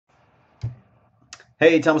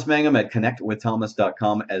Hey, Thomas Mangum at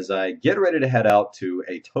connectwiththomas.com as I get ready to head out to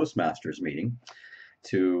a Toastmasters meeting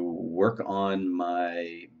to work on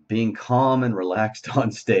my being calm and relaxed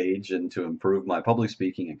on stage and to improve my public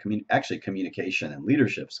speaking and communication and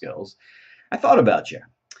leadership skills. I thought about you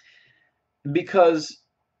because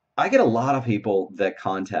I get a lot of people that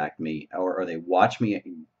contact me or they watch me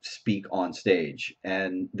speak on stage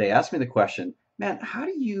and they ask me the question, man, how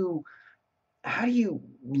do you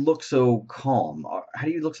look so calm? Or how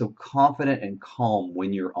do you look so confident and calm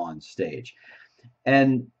when you're on stage?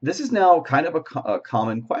 And this is now kind of a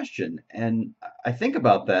common question. And I think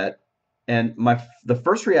about that, and the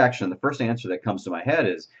first reaction, the first answer that comes to my head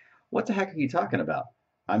is, "What the heck are you talking about?"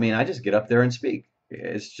 I mean, I just get up there and speak.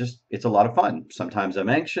 It's a lot of fun. Sometimes I'm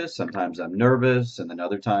anxious, sometimes I'm nervous, and then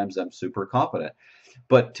other times I'm super confident.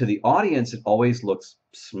 But to the audience, it always looks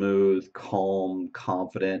smooth, calm,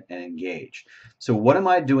 confident, and engaged. So what am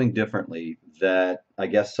I doing differently that I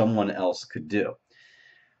guess someone else could do?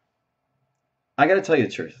 I got to tell you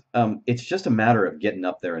the truth. It's just a matter of getting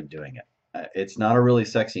up there and doing it. It's not a really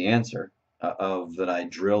sexy answer of that I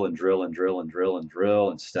drill and drill and drill and drill and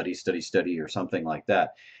drill and study, study, study, or something like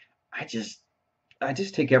that. I just I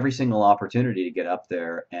just take every single opportunity to get up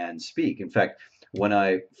there and speak. In fact, when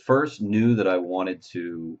I first knew that I wanted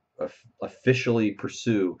to officially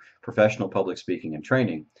pursue professional public speaking and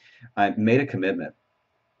training, I made a commitment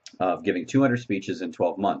of giving 200 speeches in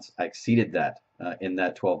 12 months. I exceeded that in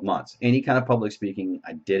that 12 months. Any kind of public speaking,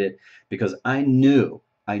 I did it because I knew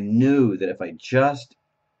that if I just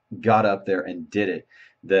got up there and did it,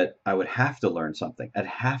 that I would have to learn something. I'd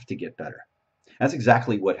have to get better. That's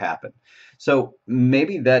exactly what happened. So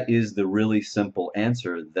maybe that is the really simple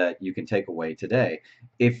answer that you can take away today.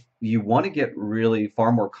 If you want to get really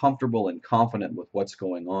far more comfortable and confident with what's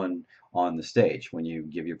going on the stage when you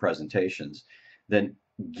give your presentations, then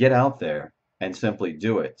get out there and simply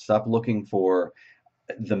do it. Stop looking for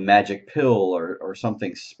the magic pill or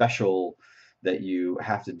something special that you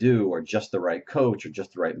have to do, or just the right coach, or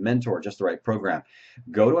just the right mentor, or just the right program.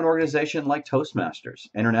 Go to an organization like Toastmasters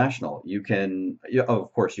International.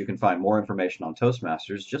 Of course, you can find more information on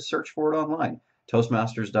Toastmasters. Just search for it online,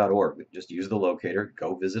 toastmasters.org. Just use the locator,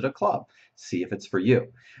 go visit a club, see if it's for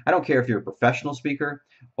you. I don't care if you're a professional speaker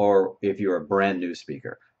or if you're a brand new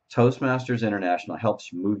speaker. Toastmasters International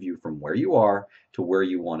helps move you from where you are to where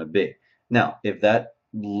you want to be. Now, if that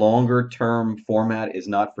longer term format is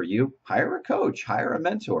not for you, hire a coach, hire a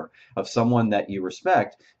mentor of someone that you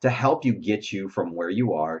respect to help you get you from where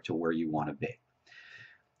you are to where you want to be.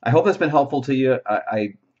 I hope that's been helpful to you.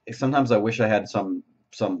 I sometimes I wish I had some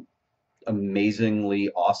amazingly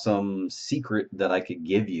awesome secret that I could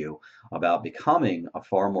give you about becoming a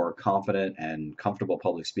far more confident and comfortable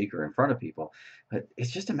public speaker in front of people. But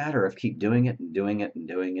it's just a matter of keep doing it and doing it and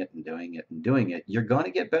doing it and doing it and doing it. You're going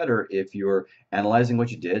to get better if you're analyzing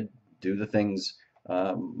what you did, do the things,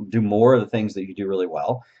 do more of the things that you do really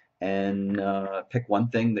well, and pick one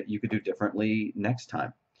thing that you could do differently next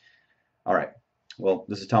time. All right. Well,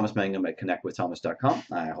 this is Thomas Mangum at connectwiththomas.com.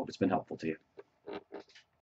 I hope it's been helpful to you.